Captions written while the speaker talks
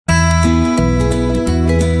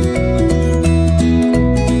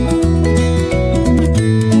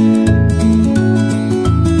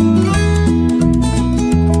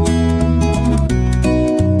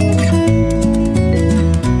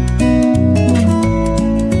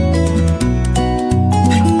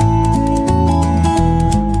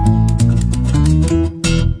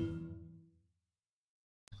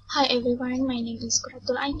is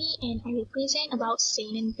QURRATUL AINI and I will present about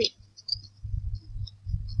SAANEN breed.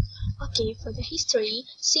 Okay, for the history,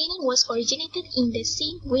 SAANEN was originated in the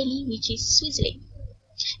Seine Valley, which is Switzerland.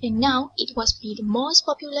 And now it was the most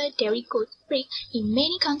popular dairy goat breed in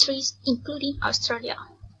many countries, including Australia.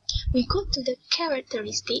 We go to the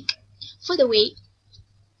characteristic. For the weight,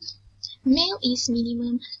 male is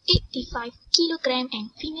minimum 85 kg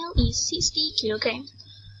and female is 60 kg,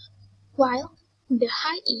 while the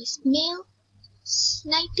height is male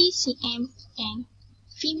 90 cm and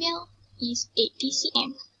female is 80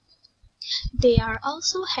 cm. They are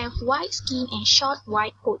also have white skin and short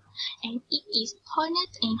white coat, and it is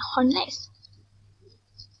horned and hornless.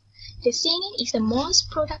 The SAANEN is the most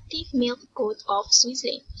productive milk goat of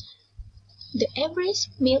Switzerland. The average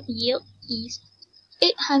milk yield is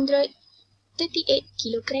 838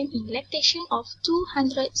 kg in lactation of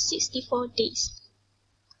 264 days,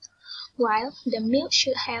 while the milk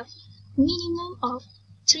should have minimum of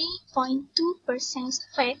 3.2%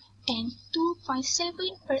 fat and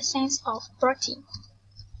 2.7% of protein.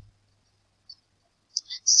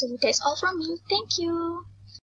 So that's all from me. Thank you.